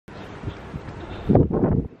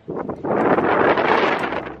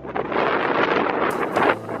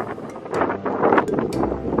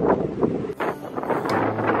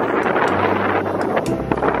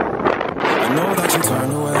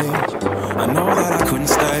know that I couldn't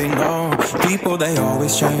stay, no. People, they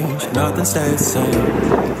always change, nothing stays the same.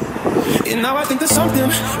 And now I think there's something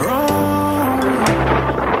wrong.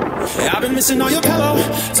 I've been missing all your pillow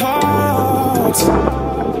talks.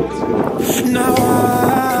 Now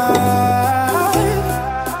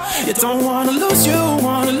I don't wanna lose you,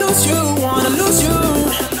 wanna lose you, wanna lose you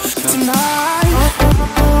tonight.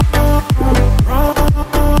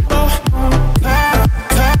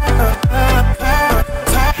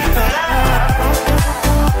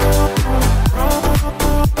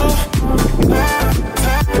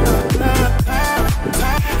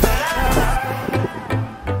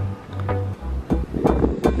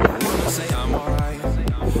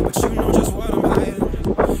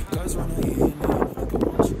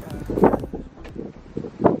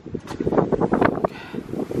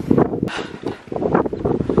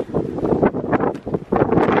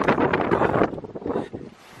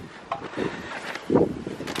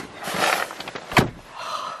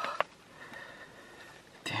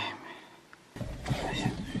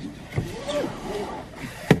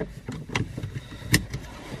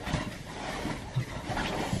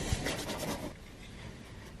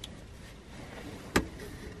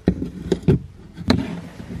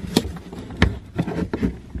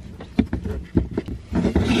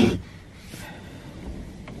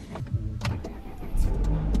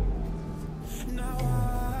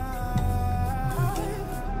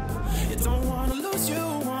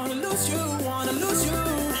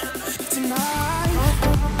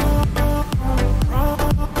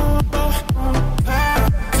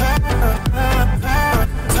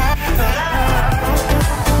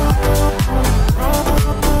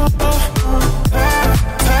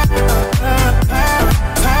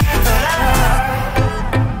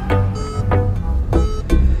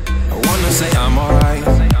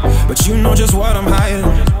 But you know just what I'm hiding.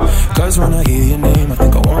 Cause when I hear your name, I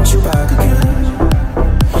think I want you back again.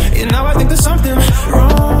 And now I think there's something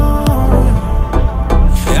wrong.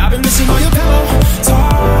 I've been missing all your pillow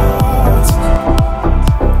talks.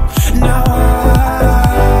 Now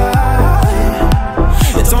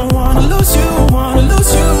I don't wanna lose you, wanna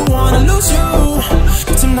lose you, wanna lose you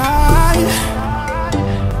tonight.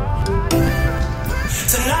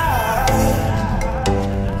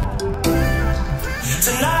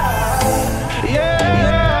 Tonight, yeah.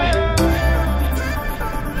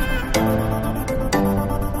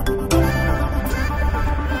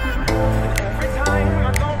 Every time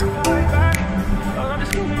I don't reply back, I'm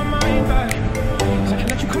just moving my mind back. 'Cause I can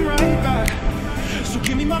let you come right back. So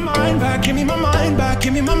give me my mind back, give me my mind back,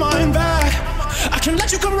 give me my mind back. I can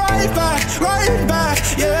let you come right back,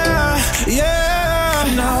 yeah, yeah.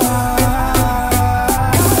 Now I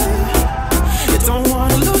don't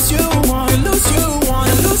wanna lose you, wanna lose you,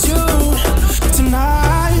 wanna lose you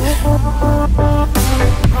tonight.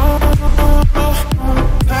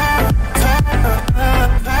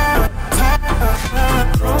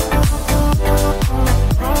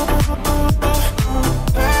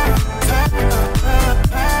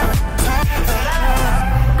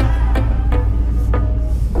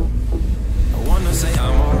 I wanna say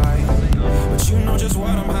I'm alright, but you know just what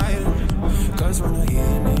I'm hiding.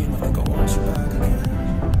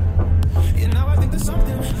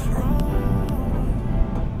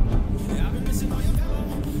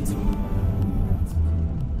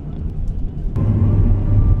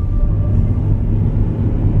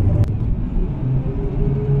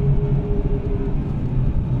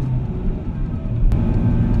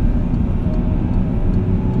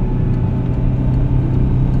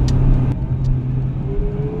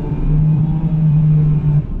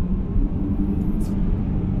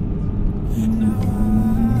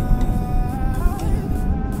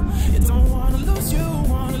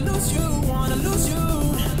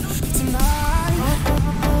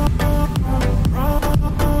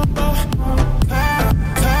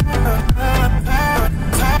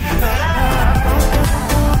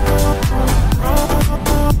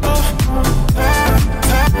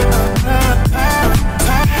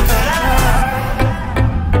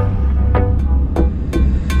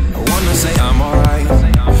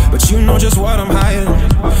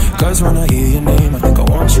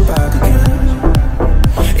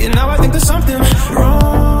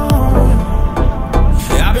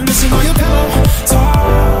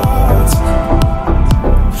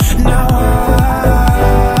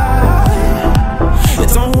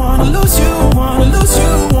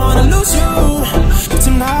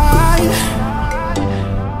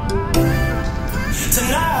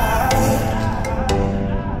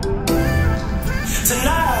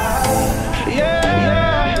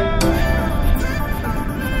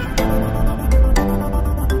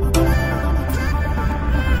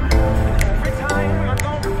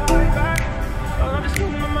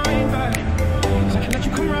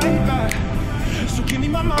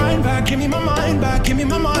 me my mind back, give me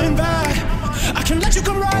my mind back. I can let you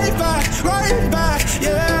come right back,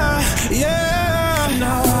 yeah, yeah.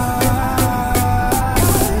 Now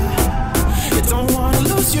I don't wanna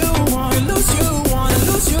lose you, wanna lose you, wanna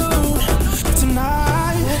lose you tonight.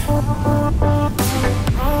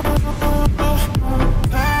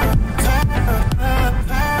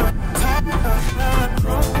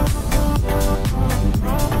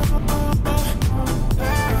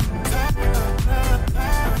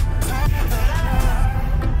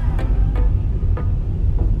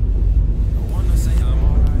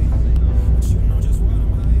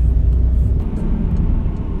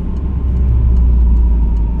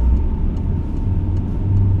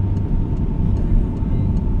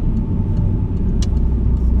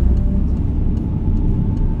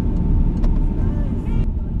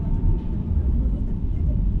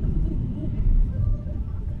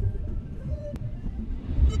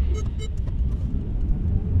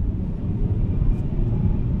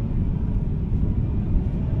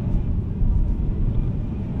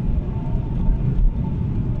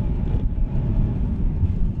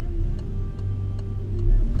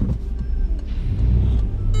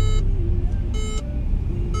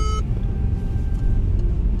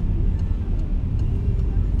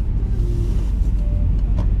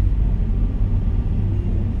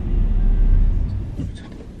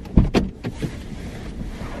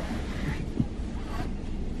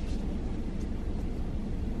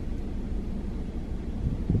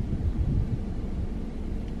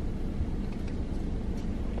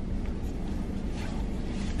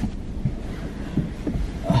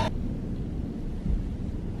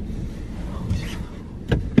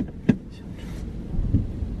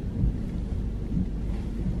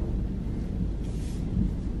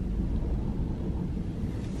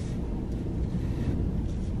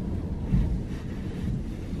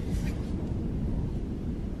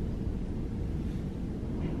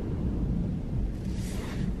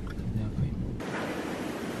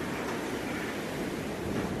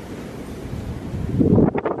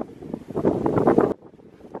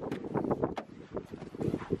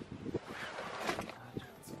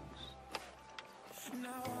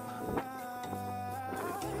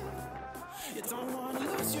 You don't wanna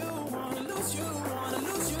lose you, wanna lose you.